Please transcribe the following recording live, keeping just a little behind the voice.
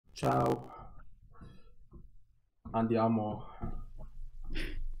Ciao. Andiamo.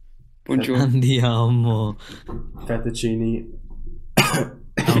 Buongiorno. Andiamo. Fettuccine.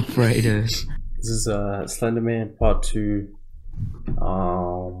 Alfredo. This is Slenderman Part 2.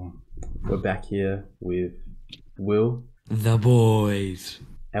 We're back here with Will. The boys.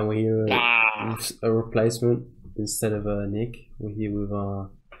 And we're here with a replacement instead of Nick. We're here with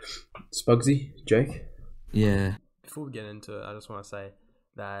Spugsy, Jake. Yeah. Before we get into it, I just want to say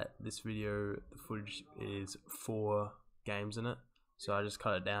that this video, the footage is 4 games in it. So I just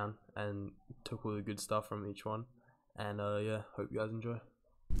cut it down and took all the good stuff from each one. And yeah, hope you guys enjoy.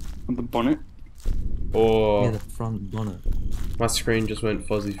 On the bonnet. Oh, Yeah, the front bonnet. my screen just went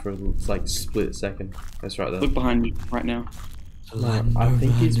fuzzy for like split second. That's right there. Look behind you right now. I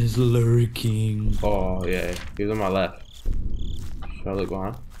think he's is lurking. Oh yeah, he was on my left. Should I look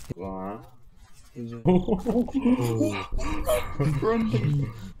behind? Behind. Run.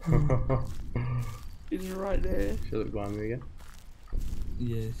 He's right there. Should I look behind me again?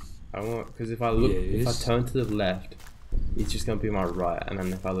 Yes. I want, because if I look, if I turn to the left, he's just gonna be my right, and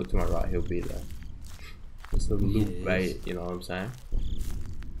then if I look to my right, he'll be there. It's a little bait, you know what I'm saying?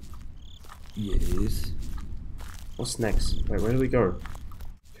 Yes. What's next? Wait, where do we go?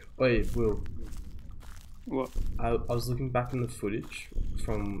 Wait, Will. What? I was looking back in the footage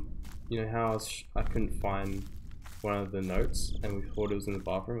from, you know how I couldn't find one of the notes, and we thought it was in the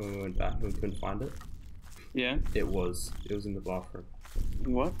bathroom, and we went back and we couldn't find it. Yeah. It was in the bathroom.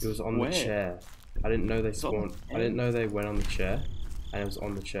 What? It was on the chair. I didn't know they spawned. I didn't know they went on the chair, and it was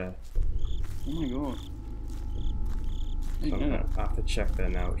on the chair. Oh my god. So I have to check there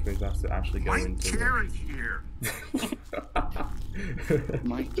now, which means I have to actually go into KERA here.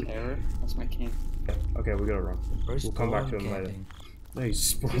 My KERA? That's my king. Okay, we gotta run. We'll come back to him later. No, he's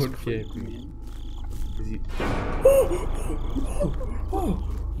spawned camping. Is he?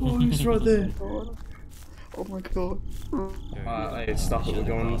 Oh, he's right there. Oh my god. Hey, stop it. We're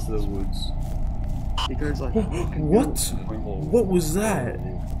going into the woods. He goes like. What? What was that?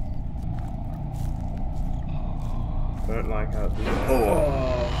 I don't like how.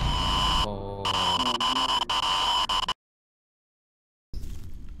 Oh.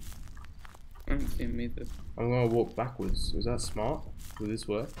 I don't see him either. I'm gonna walk backwards. Is that smart? Will this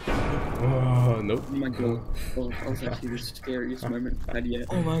work? Oh, nope. Oh my god. Oh, that was actually the scariest moment I've had yet.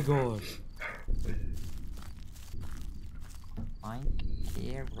 Oh my gosh. My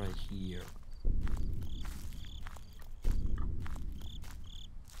KERA here.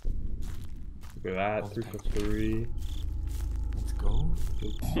 Look at that. 3 for 3. Let's go.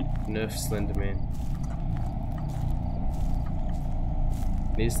 Nerf Slenderman.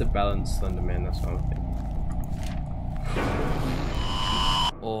 Needs to balance Slenderman, that's what I'm thinking.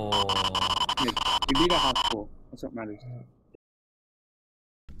 Oh. You beat a half score. That's what matters.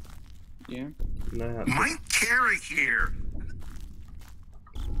 Yeah? No, My KERA here.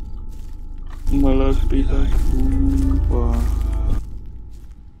 Malas bisa lupa.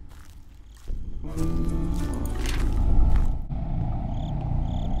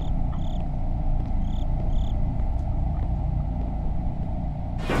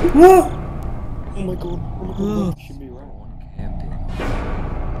 Oh my god. Should be right.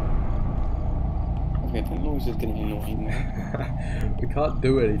 Okay, that noise is getting annoying now. we can't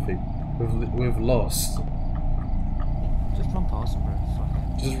do anything. We've lost. Just run past him, bro. Fuck it.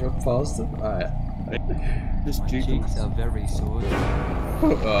 Just run past them? Alright. Just My cheeks are very sore. You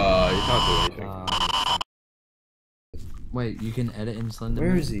can't do anything. Wait, you can edit in Slenderman?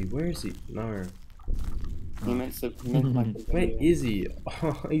 Where is he? Where is he? No. He meant like Where is he?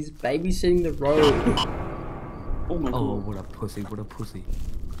 Oh, he's babysitting the road. Oh my god. Oh, what a pussy, what a pussy.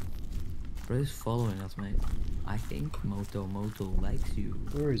 Bro, he's following us, mate. I think Moto likes you.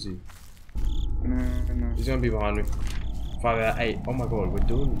 Where is he? No. He's gonna be behind me. 5 out of 8. Oh my god, we're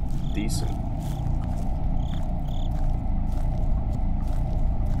doing decent.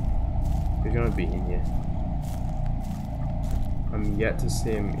 He's gonna be in here. I'm yet to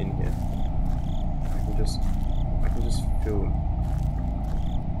see him in here. I can just feel him.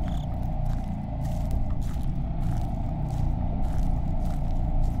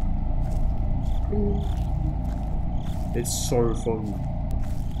 It's so foggy.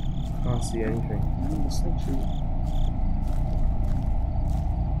 Can't see anything.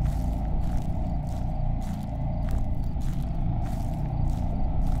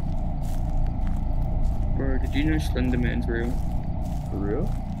 Bro, did you know Slenderman's real? For real?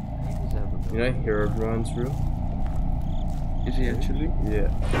 You know Herobrine's real? Is he actually? Yeah.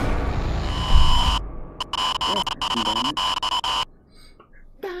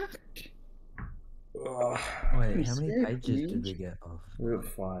 Back. Wait, How many pages did we get off? We're at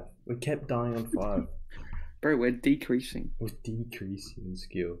 5. We kept dying on 5. Bro, we're decreasing. We're decreasing in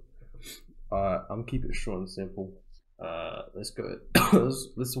skill. Alright, I'm keeping it short and simple. Let's go.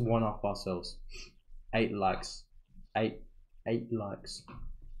 let's one up ourselves. 8 likes. 8 likes.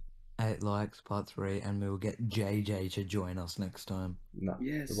 8 likes, part 3, and we'll get JJ to join us next time. No.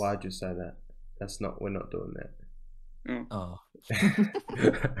 Yes. Why'd you say that? We're not doing that. Oh. Oh.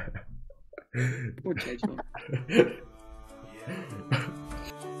 Poor JJ.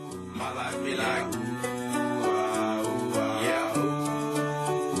 My life be like